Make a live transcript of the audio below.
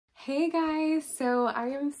Hey guys, so I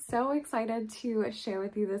am so excited to share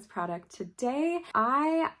with you this product today.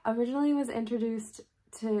 I originally was introduced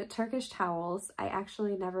to Turkish towels. I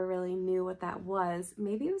actually never really knew what that was.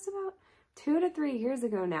 Maybe it was about 2 to 3 years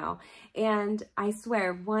ago now. And I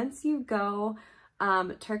swear, once you go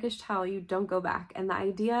Turkish towel, you don't go back. And the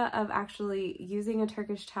idea of actually using a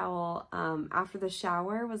Turkish towel after the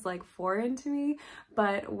shower was like foreign to me.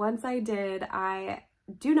 But once I did, I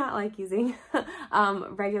do not like using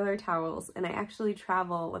regular towels, and I actually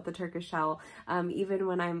travel with the Turkish towel even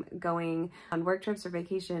when I'm going on work trips or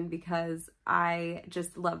vacation, because I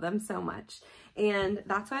just love them so much. And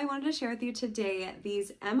that's why I wanted to share with you today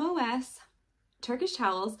these M.O.S Turkish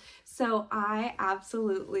towels. So I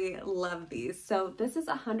absolutely love these. So this is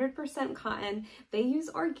 100% cotton. They use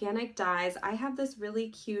organic dyes. I have this really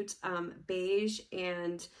cute beige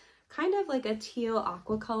and kind of like a teal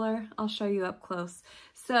aqua color. I'll show you up close.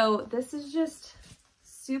 So this is just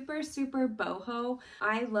super boho.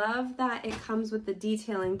 I love that it comes with the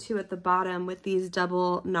detailing too at the bottom with these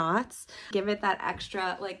double knots. Give it that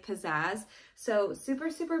extra like pizzazz. So super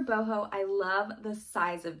boho. I love the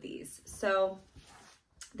size of these. So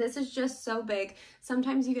this is just so big.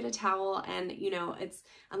 Sometimes you get a towel and, you know, it's,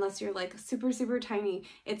 unless you're like super tiny,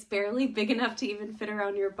 it's barely big enough to even fit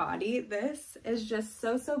around your body. This is just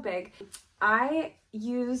so big. I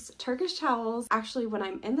use Turkish towels actually when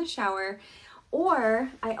I'm in the shower, or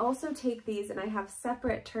I also take these and I have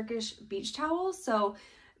separate Turkish beach towels. So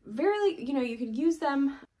very, you know, you could use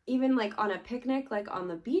them even like on a picnic, like on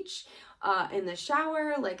the beach, in the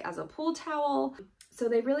shower, like as a pool towel. So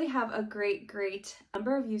they really have a great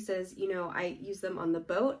number of uses. You know, I use them on the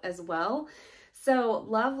boat as well. So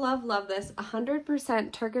love this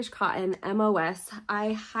 100% Turkish cotton M.O.S.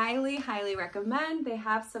 I highly recommend. They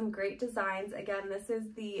have some great designs. Again, this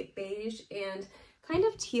is the beige and kind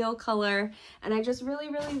of teal color, and I just really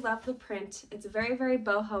love the print. It's very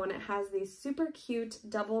boho, and it has these super cute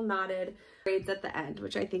double knotted braids at the end,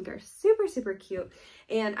 which I think are super cute,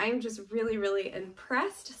 and I'm just really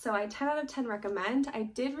impressed. So I 10 out of 10 recommend. I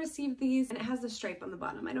did receive these, and it has the stripe on the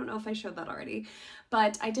bottom. I don't know if I showed that already,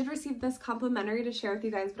 but I did receive this complimentary to share with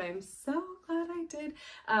you guys, but I'm so glad I did.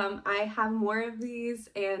 I have more of these,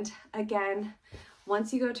 and again,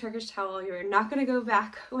 once you go Turkish towel, you're not going to go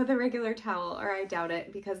back with a regular towel, or I doubt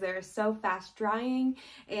it, because they're so fast drying,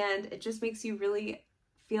 and it just makes you really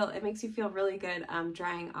feel, it makes you feel really good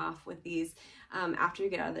drying off with these after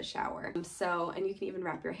you get out of the shower. So, and you can even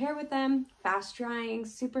wrap your hair with them. Fast drying,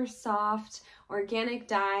 super soft, organic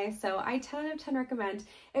dye. So I 10 out of 10 recommend.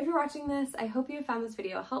 If you're watching this, I hope you found this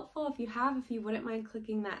video helpful. If you have, if you wouldn't mind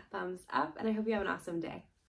clicking that thumbs up, and I hope you have an awesome day.